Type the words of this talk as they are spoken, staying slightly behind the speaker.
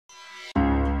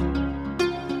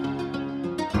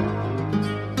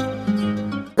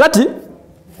kati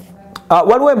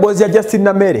waliwo emboozi ya Justine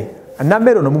Nameere.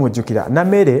 Nameere ono mumujjukira.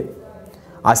 Nameere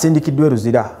asindikiddwa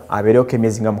Ruzira abeereko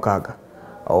emyezi nga 6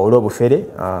 olw'obufere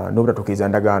n'obutatuukiriza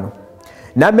ndagaano.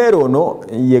 Nameere ono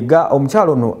yega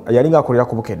omukyalo ono yalinga akolera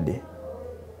ku Bukedde.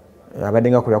 Abadde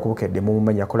nga akolera ku Bukedde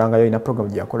mumumanyi yakolangayo ina program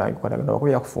gye yakola nkwatagana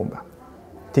bakolera kufumba.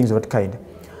 Things of that kind.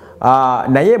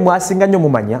 Naye mwasinga nnyo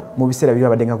mumanya mu biseera byo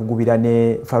abadde nga kugubira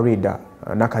ne Farida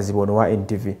Nakazibono wa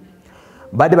NTV.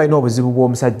 Bade balina obuzibu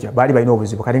bw'omusajja, bali balina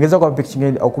obuzibu. Kalengeza kwa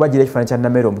picture okubagira ekifaananyi kya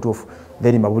Nameere omutuufu,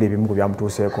 then mabuli ebimu ku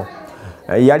byamutuuseeko.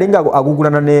 Yalinga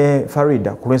agugulana ne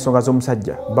Farida ku lw'ensonga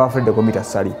z'omusajja, ba Farida gomita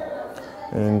sali.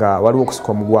 Nga waliwo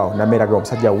okusika omugwawo, Nameere aga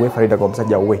omusajja we, Farida aga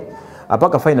omusajja we.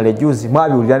 Apaka final ejuzi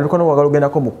mwabiwulira ndiko no wagala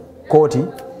ogendako mu kooti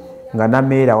nga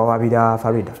Nameere awabira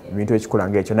Farida ebintu ekikola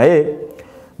ng'ekyo. Naye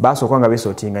basooka nga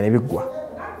beesootinga ne biggwa.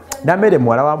 Nameere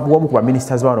muwala w'omu ku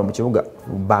baminisiters bano mu kibuga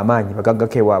b'amaanyi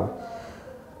bagaggako ewaabwe.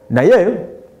 Naye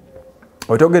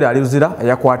otogera ali Ruzira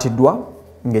yakwatiddwa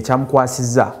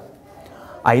ng'ekyamukwasizza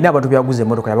ayina abantu byaguze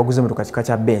emmotoka, yabaguze emmotoka kika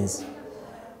kya Benz.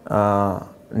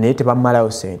 Naye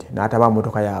tebamumalayo ssente n'ataba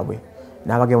mmotoka yaabwe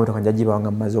n'abaga emmotoka njagibawa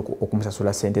nga mumaze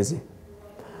okumusasula ssente ze.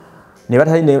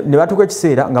 Ne batuuka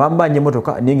ekiseera nga bamubanja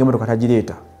emmotoka naye ng'emmotoka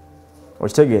tagireeta.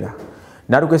 Okitegeera?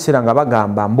 N'atuuka ekiseera nga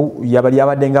bagamba mbu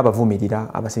yabadde nga abavumirira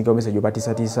abasinga omeseji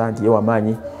obatiisatiisa nti ye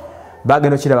w'amaanyi.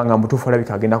 Bagenda okiraba nga mutuufu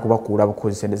alabika agenda kubakuula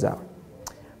bukozi ssente zaabwe.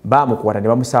 Baamukwata ne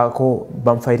bamusaako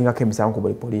bamufayiringako emisango ku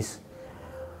buli poliisi.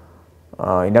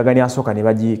 Endagaano yasooka ne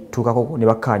bagituukako ne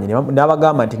bakkaanya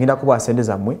n'abagamba nti ngenda kubawa ssente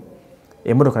zammwe.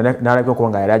 Emmotoka n'alabika okuba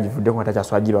nga yali agivuddeko nga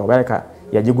takyaswagibawo balabika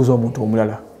yagiguza omuntu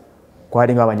omulala.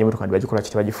 Kwalinga abanja emmotoka ne bagikola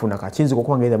kiti bagifuna kakiyinza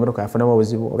okuba nga emmotoka yafunamu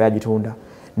obuzibu oba yagitunda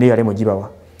naye yali mugibawa.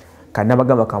 Kati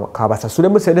n'abagamba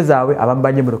kabasasulemu ssente zaabwe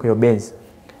abamubanja emmotoka eyo Benz.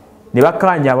 Ne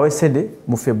bakkaanya abawe ssente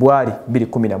mu February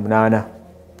 2018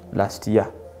 last year.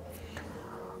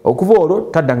 Okuva olwo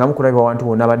taddangamu kulabibwa wantu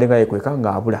bonna abadde nga yeekweka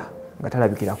ng'abula nga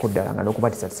talabikirako ddala nga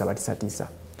n'okubatiisatiisa.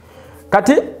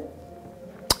 Kati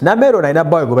Nameere ono alina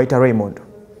bbawe gwe bayita Raymond.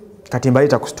 Kati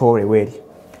mbaleeta ku story weeri.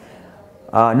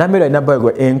 Nameere alina bbawe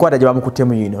gwe enkwata gye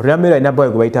bamukuttemu yino. Nameere alina bbawe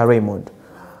gwe bayita Raymond.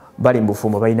 Bali mu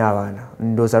bufumbo balina abaana.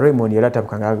 Ndowooza Raymond yali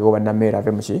atabuka ng'agoba Nameere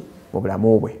ave mu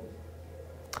bulamu bwe.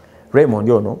 Raymond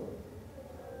ono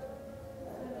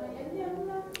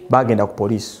bagenda ku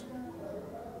poliisi.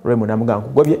 Raymond amugamba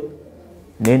nkugobye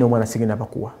naye n'omwana sigenda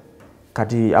bakuwa.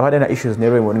 Kati abadde na issues ne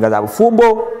Raymond nga za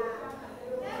bufumbo.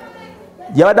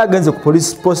 Yabadde agenze ku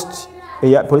police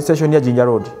station ya Jinja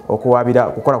Road okuwabira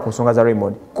kukola ku nsonga za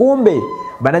Raymond. Kumbe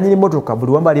bananyini motoka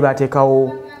buli wamu bali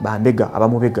bateekawo bambega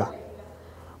abamubega.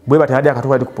 Bwe batadde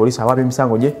akatuuka ku poliisi awaaba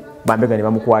emisango gye bambega ne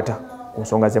bamukwata ku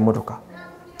nsonga z'emmotoka.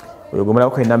 Oyo gwe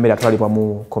mulabako Nameere atwalibwa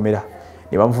mu komera.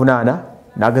 Ne bamuvunaana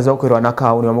n'agezaako okwerwa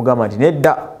nakaawo ne bamugamba nti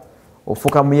nedda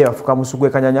ofuka muye afuka musugwe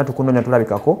kanyanya tukunoonya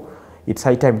tulabikako it's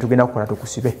high time tugenda kukola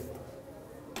tukusibe.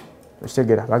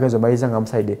 Okitegera bagenze bayiza nga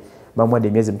musaide bamuwadde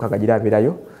emyezi 6 gira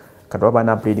abeerayo kati oba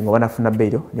bana pleading oba nafuna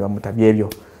bail ne bamutabya ebyo.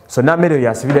 So Nameere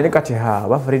yasibira ne kati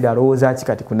ba Farida alowooza ki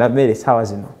kati ku Nameere saawa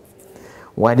zino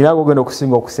wandibanga ogenda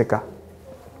okusinga okuseka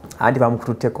anti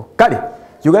bamukututteko. Kale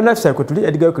Uganda Lifestyle kwe tuli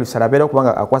Edgar Chris alabeera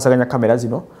okubanga akwasaganya kamera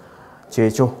zino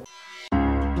kyekyo.